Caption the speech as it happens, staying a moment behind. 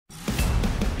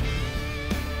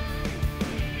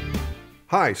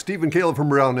Hi, Steve and Caleb from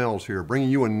Brownells here, bringing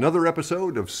you another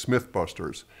episode of Smyth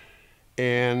Busters.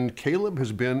 And Caleb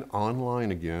has been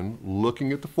online again,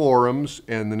 looking at the forums,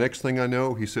 and the next thing I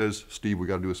know, he says, Steve, we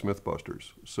got to do a Smyth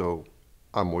Busters. So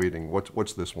I'm waiting.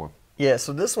 What's this one? Yeah,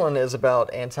 so this one is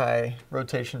about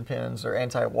anti-rotation pins or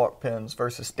anti-walk pins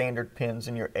versus standard pins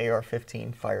in your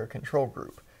AR-15 fire control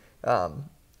group.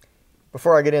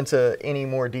 Before I get into any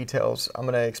more details, I'm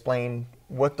going to explain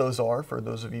what those are for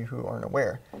those of you who aren't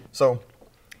aware. So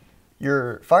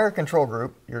your fire control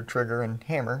group, your trigger and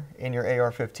hammer in your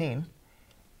AR-15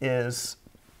 is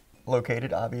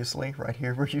located obviously right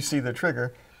here where you see the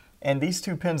trigger, and these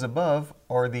two pins above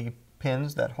are the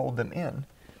pins that hold them in.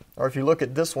 Or if you look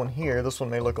at this one here, this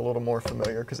one may look a little more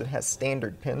familiar because it has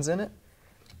standard pins in it,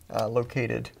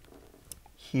 located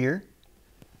here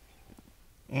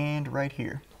and right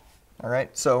here. All right,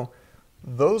 so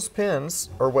those pins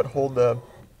are what hold the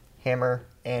hammer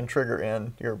and trigger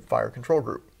in your fire control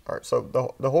group. All right, so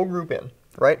the whole group in,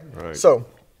 right? Right. So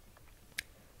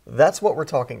that's what we're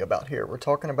talking about here. We're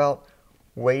talking about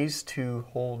ways to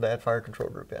hold that fire control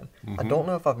group in. I don't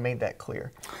know if I've made that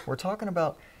clear. We're talking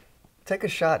about, take a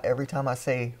shot every time I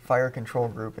say fire control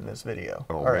group in this video.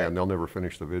 Oh All man, right. they'll never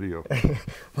finish the video.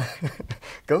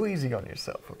 Go easy on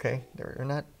yourself, okay? We're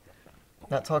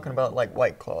not talking about like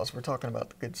White Claws. We're talking about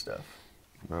the good stuff.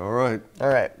 All right. All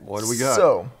right. What do we got?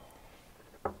 So,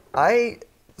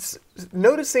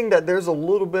 noticing that there's a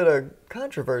little bit of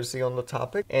controversy on the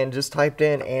topic, and just typed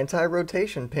in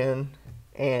anti-rotation pin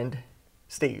and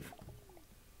Steve.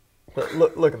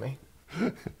 Look at me.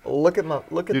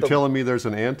 You're telling me there's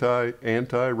an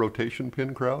anti-rotation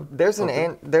pin crowd? There's an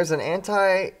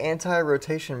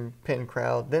anti-rotation pin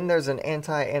crowd. Then there's an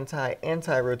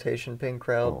anti-rotation pin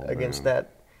crowd against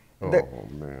that. Oh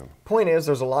man. Point is,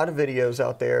 there's a lot of videos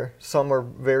out there. Some are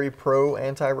very pro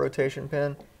anti-rotation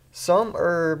pin. Some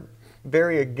are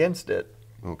very against it.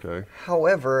 Okay.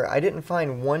 However, I didn't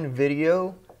find one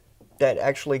video that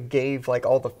actually gave like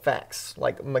all the facts,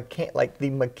 like the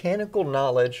mechanical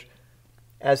knowledge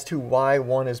as to why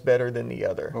one is better than the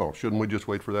other. Oh, shouldn't we just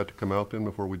wait for that to come out then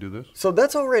before we do this? So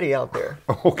that's already out there.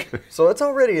 Okay. So it's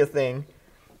already a thing.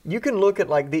 You can look at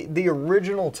like the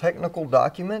original technical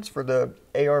documents for the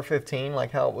AR-15,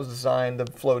 like how it was designed, the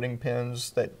floating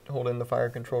pins that hold in the fire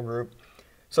control group.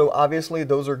 So obviously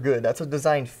those are good. That's a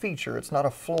design feature. It's not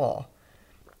a flaw.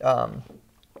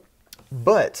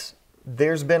 But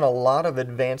there's been a lot of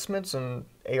advancements in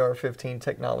AR-15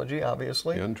 technology,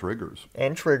 obviously. And triggers.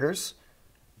 And triggers.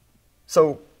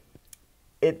 So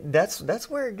that's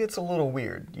where it gets a little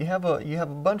weird. You have a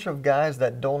bunch of guys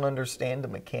that don't understand the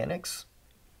mechanics,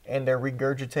 and they're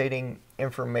regurgitating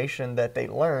information that they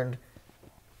learned,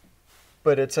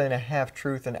 but it's in a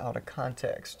half-truth and out of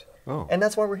context. Oh. And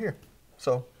that's why we're here.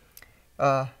 So,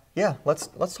 yeah, let's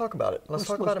talk about it. Let's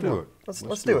talk about it more.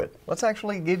 Let's do it. Let's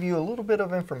actually give you a little bit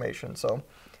of information. So,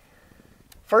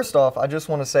 first off, I just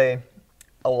want to say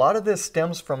a lot of this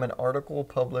stems from an article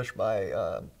published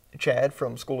by Chad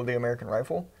from School of the American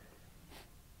Rifle.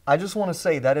 I just want to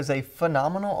say that is a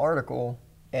phenomenal article,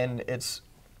 and it's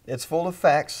full of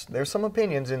facts. There's some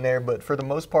opinions in there, but for the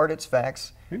most part, it's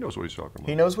facts. He knows what he's talking about.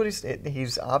 He knows what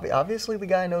he's obviously the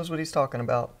guy knows what he's talking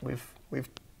about. We've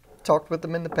talked with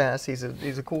him in the past. He's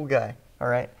a cool guy. All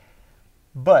right,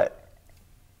 but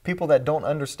people that don't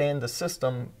understand the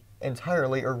system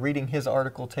entirely are reading his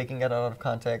article, taking it out of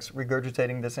context,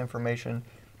 regurgitating this information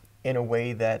in a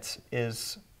way that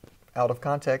is out of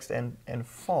context and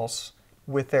false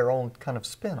with their own kind of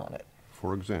spin on it.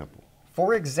 For example?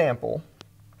 For example,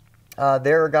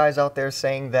 there are guys out there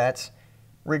saying that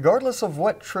regardless of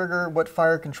what trigger, what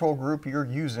fire control group you're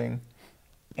using,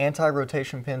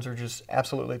 anti-rotation pins are just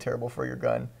absolutely terrible for your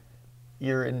gun.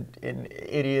 You're an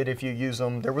idiot if you use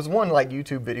them. There was one like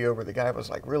YouTube video where the guy was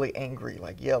like really angry,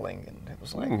 like yelling, and it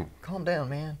was like, calm down,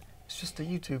 man. It's just a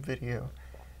YouTube video.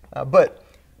 But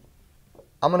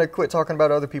I'm going to quit talking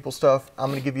about other people's stuff. I'm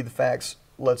going to give you the facts.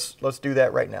 Let's do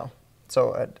that right now.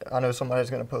 So I know somebody's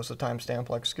going to post a timestamp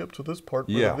like skip to this part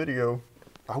of the video.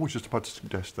 I was just about to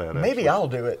suggest that. Maybe I'll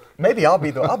do it. Maybe I'll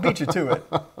beat you to it.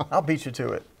 I'll beat you to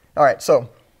it. All right, so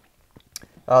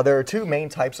there are two main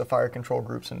types of fire control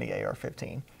groups in the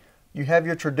AR-15. You have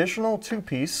your traditional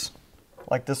two-piece,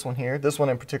 like this one here. This one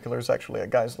in particular is actually a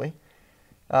Geisley.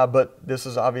 But this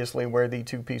is obviously where the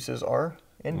two pieces are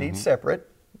indeed separate,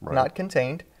 not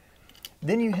contained.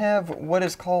 Then you have what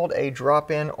is called a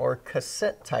drop-in or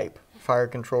cassette-type fire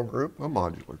control group. A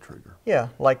modular trigger. Yeah,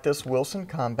 like this Wilson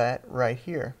Combat right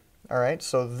here. All right,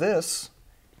 so this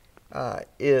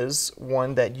is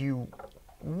one that you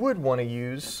would want to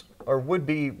use, or would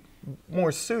be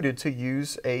more suited to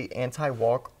use a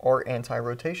anti-walk or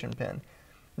anti-rotation pin.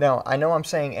 Now, I know I'm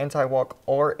saying anti-walk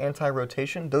or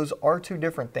anti-rotation. Those are two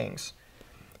different things.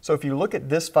 So if you look at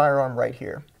this firearm right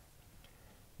here,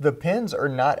 the pins are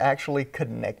not actually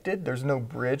connected. There's no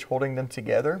bridge holding them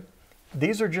together.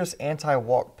 These are just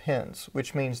anti-walk pins,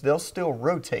 which means they'll still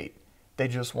rotate. They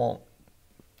just won't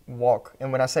walk.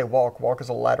 And when I say walk, walk is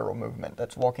a lateral movement.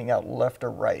 That's walking out left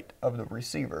or right of the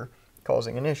receiver,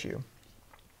 causing an issue.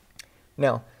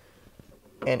 Now,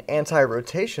 an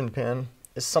anti-rotation pin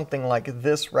is something like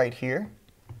this right here,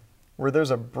 where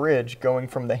there's a bridge going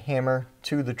from the hammer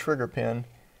to the trigger pin.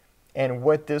 And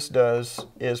what this does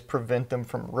is prevent them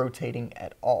from rotating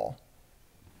at all.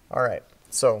 All right,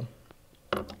 so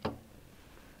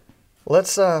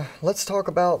let's talk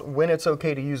about when it's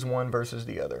okay to use one versus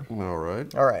the other. All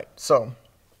right. All right, so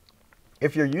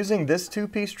if you're using this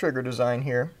two-piece trigger design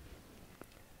here,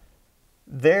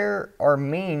 there are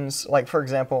means, like for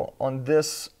example, on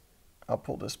this, I'll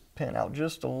pull this pin out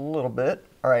just a little bit.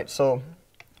 All right, so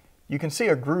you can see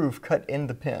a groove cut in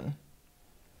the pin.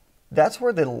 That's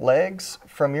where the legs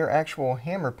from your actual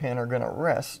hammer pin are going to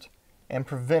rest and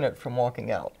prevent it from walking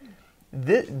out.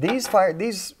 These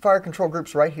fire control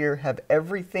groups right here have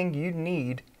everything you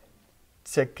need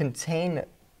to contain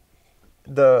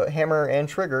the hammer and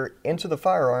trigger into the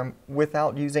firearm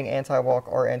without using anti-walk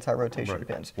or anti-rotation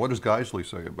pins. What does Geisley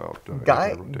say about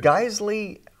anti-rotation?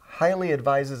 Geisley highly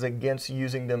advises against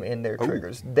using them in their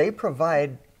triggers. They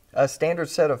provide a standard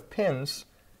set of pins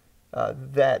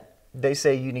that they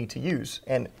say you need to use.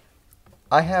 And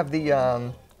I have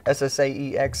the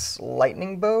SSAEX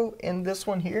lightning bow in this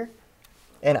one here.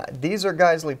 And these are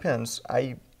Geisley pins.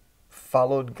 I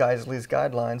followed Geisley's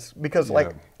guidelines because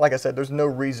like I said, there's no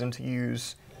reason to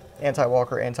use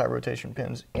anti-walk or anti-rotation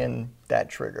pins in that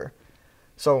trigger.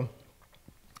 So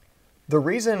the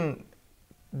reason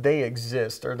they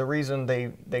exist, or the reason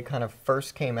they kind of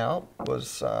first came out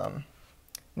was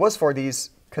for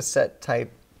these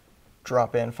cassette-type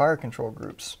drop-in fire control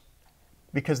groups,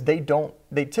 because they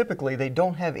typically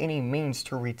don't have any means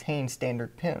to retain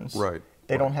standard pins. Right.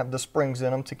 They don't have the springs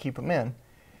in them to keep them in.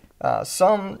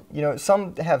 Some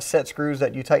have set screws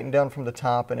that you tighten down from the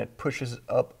top and it pushes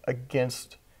up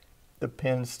against the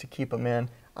pins to keep them in.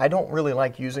 I don't really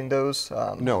like using those.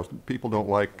 No, people don't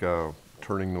like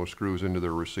turning those screws into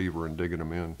their receiver and digging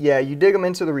them in. Yeah, you dig them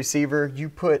into the receiver, you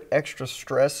put extra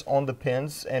stress on the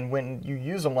pins, and when you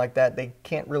use them like that, they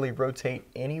can't really rotate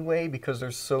anyway because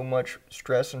there's so much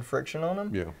stress and friction on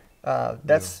them. Yeah.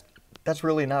 That's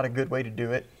really not a good way to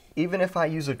do it. Even if I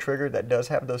use a trigger that does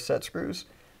have those set screws,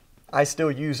 I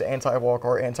still use anti-walk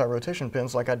or anti-rotation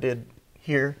pins like I did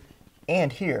here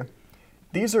and here.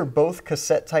 These are both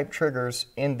cassette-type triggers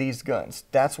in these guns.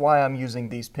 That's why I'm using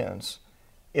these pins.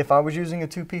 If I was using a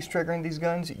two-piece trigger in these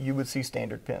guns, you would see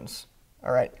standard pins.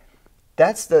 All right.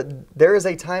 There is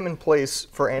a time and place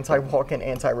for anti-walk and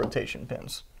anti-rotation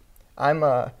pins.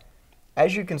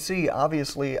 As you can see,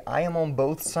 obviously, I am on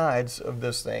both sides of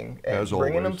this thing and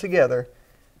bringing them together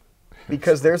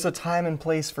because there's a time and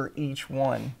place for each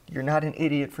one. You're not an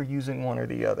idiot for using one or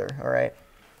the other, all right?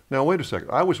 Now, wait a second.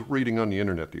 I was reading on the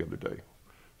internet the other day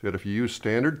that if you use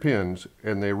standard pins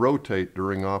and they rotate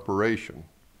during operation,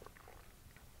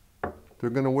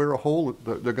 they're going to wear a hole.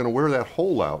 They're going to wear that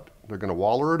hole out. They're going to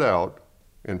waller it out,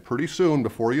 and pretty soon,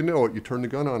 before you know it, you turn the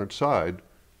gun on its side,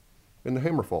 and the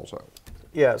hammer falls out.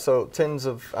 Yeah. So tens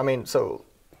of thousands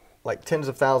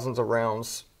of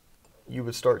rounds, you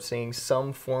would start seeing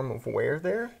some form of wear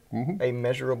there, a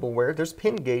measurable wear. There's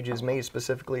pin gauges made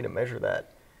specifically to measure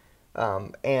that,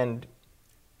 and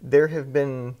there have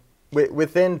been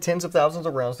within tens of thousands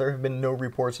of rounds, there have been no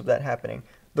reports of that happening.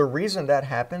 The reason that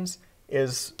happens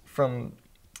is from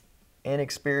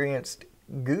inexperienced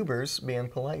goobers, being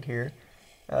polite here,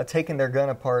 taking their gun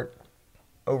apart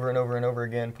over and over and over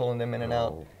again, pulling them in and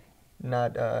out,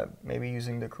 not maybe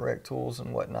using the correct tools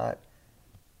and whatnot.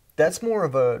 That's more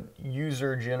of a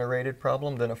user-generated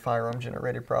problem than a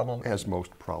firearm-generated problem. As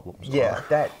most problems are.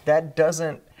 Yeah, that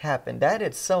doesn't happen. That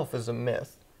itself is a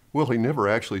myth. Well, he never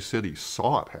actually said he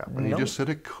saw it happen. He just said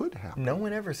it could happen. No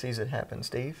one ever sees it happen,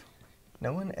 Steve.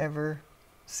 No one ever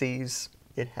sees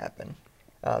it happen.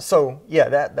 So yeah,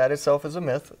 that itself is a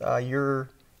myth.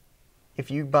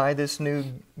 If you buy this new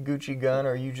Gucci gun,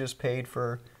 or you just paid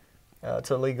for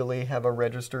to legally have a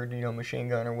registered machine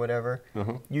gun or whatever,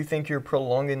 you think you're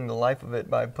prolonging the life of it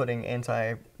by putting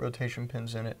anti-rotation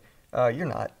pins in it. You're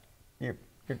not.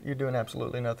 You're doing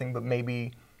absolutely nothing but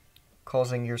maybe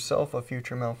causing yourself a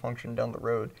future malfunction down the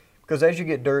road. Because as you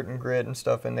get dirt and grit and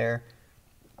stuff in there,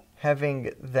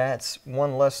 having that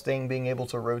one less thing being able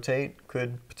to rotate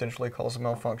could potentially cause a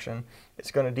malfunction.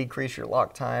 It's going to decrease your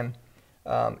lock time.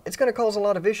 it's going to cause a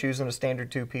lot of issues in a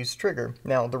standard two-piece trigger.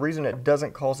 Now, the reason it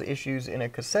doesn't cause issues in a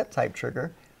cassette-type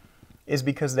trigger is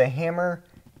because the hammer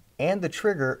and the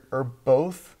trigger are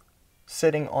both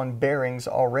sitting on bearings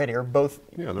already, or both.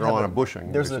 Yeah, they're on a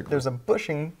bushing. There's a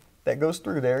bushing that goes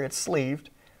through there. It's sleeved,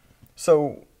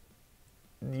 so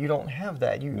you don't have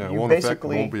that. You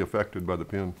basically won't be affected by the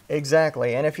pin.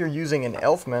 Exactly, and if you're using an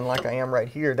Elftmann like I am right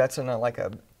here, that's in like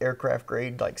a aircraft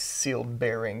grade like sealed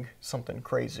bearing, something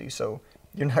crazy. So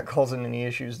you're not causing any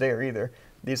issues there either.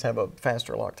 These have a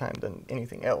faster lock time than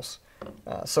anything else.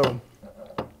 So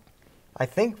I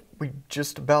think we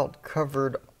just about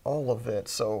covered all of it.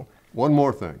 So one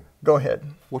more thing. Go ahead.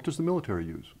 What does the military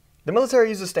use? The military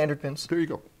uses standard pins. There you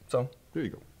go. So there you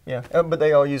go. Yeah, but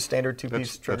they all use standard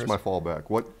two-piece triggers. That's my fallback.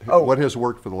 What has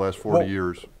worked for the last 40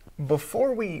 years?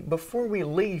 Before we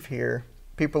leave here,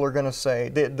 people are going to say,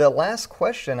 the last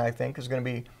question I think is going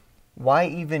to be, why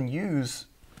even use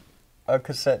a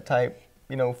cassette type,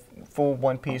 full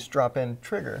one-piece drop-in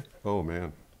trigger? Oh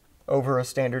man. Over a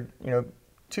standard,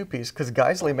 two-piece, because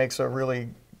Geisley makes a really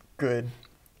good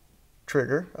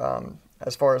trigger.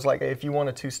 As far as like if you want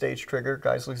a two-stage trigger,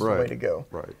 Geisley's the way to go.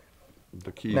 Right.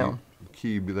 The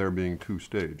key there being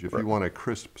two-stage. If you want a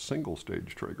crisp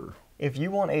single-stage trigger. If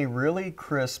you want a really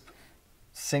crisp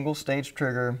single-stage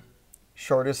trigger,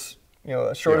 shortest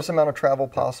amount of travel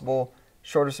possible,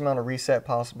 shortest amount of reset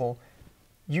possible,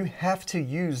 you have to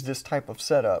use this type of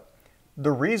setup.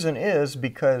 The reason is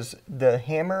because the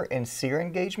hammer and sear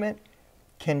engagement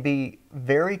can be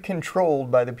very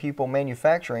controlled by the people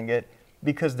manufacturing it,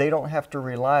 because they don't have to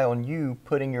rely on you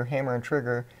putting your hammer and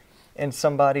trigger in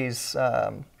somebody's,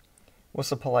 what's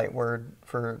the polite word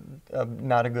for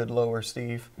not a good lower,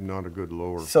 Steve? Not a good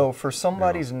lower. So for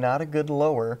somebody's not a good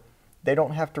lower, they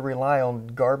don't have to rely on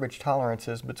garbage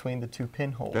tolerances between the two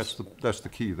pinholes. That's the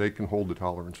key. They can hold the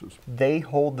tolerances. They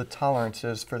hold the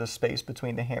tolerances for the space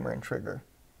between the hammer and trigger.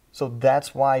 So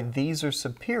that's why these are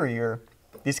superior.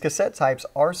 These cassette types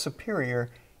are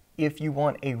superior if you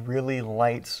want a really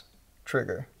light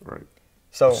trigger. Right.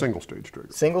 So single-stage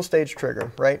trigger. Single-stage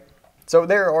trigger, right? So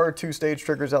there are two-stage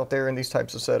triggers out there in these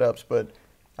types of setups, but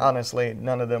honestly,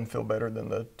 none of them feel better than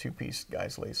the two-piece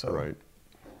Geisley. So, right.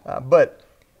 But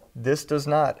this does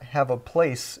not have a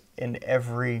place in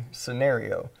every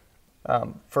scenario.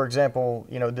 For example,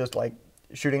 just like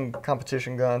shooting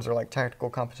competition guns or like tactical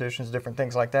competitions, different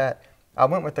things like that. I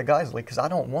went with the Geisley because I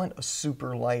don't want a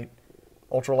super light,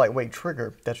 ultra lightweight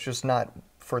trigger. That's just not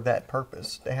for that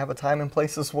purpose. They have a time and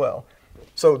place as well.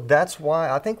 So that's why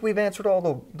I think we've answered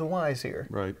all the whys here.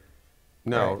 Right.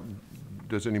 Now,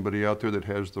 does anybody out there that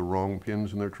has the wrong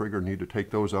pins in their trigger need to take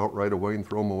those out right away and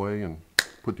throw them away and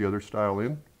put the other style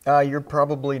in? You're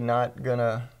probably not going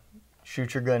to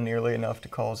shoot your gun nearly enough to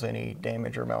cause any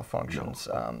damage or malfunctions.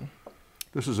 No.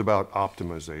 This is about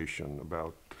optimization,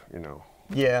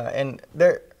 Yeah, and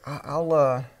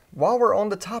while we're on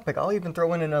the topic, I'll even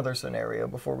throw in another scenario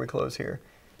before we close here.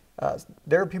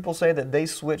 There are people say that they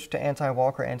switched to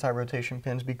anti-walk or anti-rotation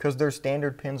pins because their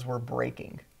standard pins were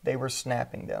breaking. They were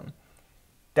snapping them.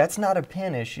 That's not a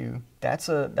pin issue. That's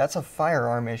a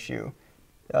firearm issue.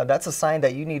 That's a sign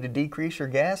that you need to decrease your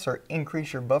gas or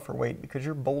increase your buffer weight because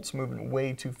your bolt's moving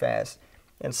way too fast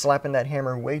and slapping that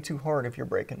hammer way too hard if you're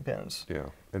breaking pins. Yeah,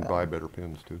 and buy better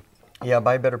pins too. Yeah,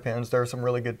 buy better pins. There are some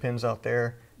really good pins out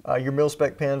there. Your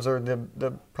mil-spec pins are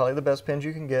probably the best pins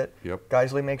you can get. Yep.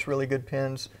 Geisley makes really good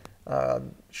pins.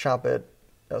 Shop at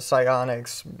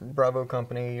Psionics, Bravo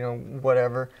Company,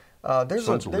 whatever.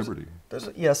 Sons of Liberty.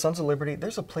 Sons of Liberty.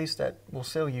 There's a place that will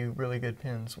sell you really good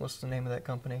pins. What's the name of that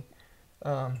company?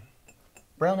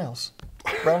 Brownells.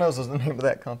 Brownells is the name of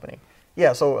that company.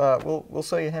 Yeah, so we'll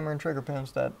sell you hammer and trigger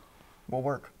pins that will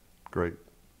work. Great.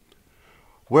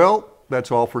 Well, that's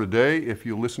all for today. If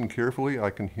you listen carefully, I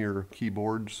can hear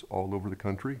keyboards all over the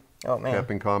country. Oh man!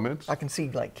 Tapping comments. I can see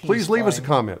like keys. Please leave us a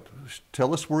comment.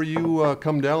 Tell us where you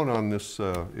come down on this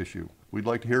issue. We'd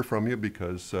like to hear from you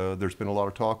because there's been a lot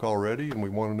of talk already, and we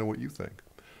want to know what you think.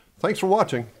 Thanks for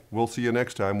watching. We'll see you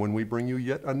next time when we bring you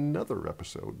yet another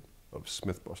episode of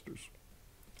Smyth Busters.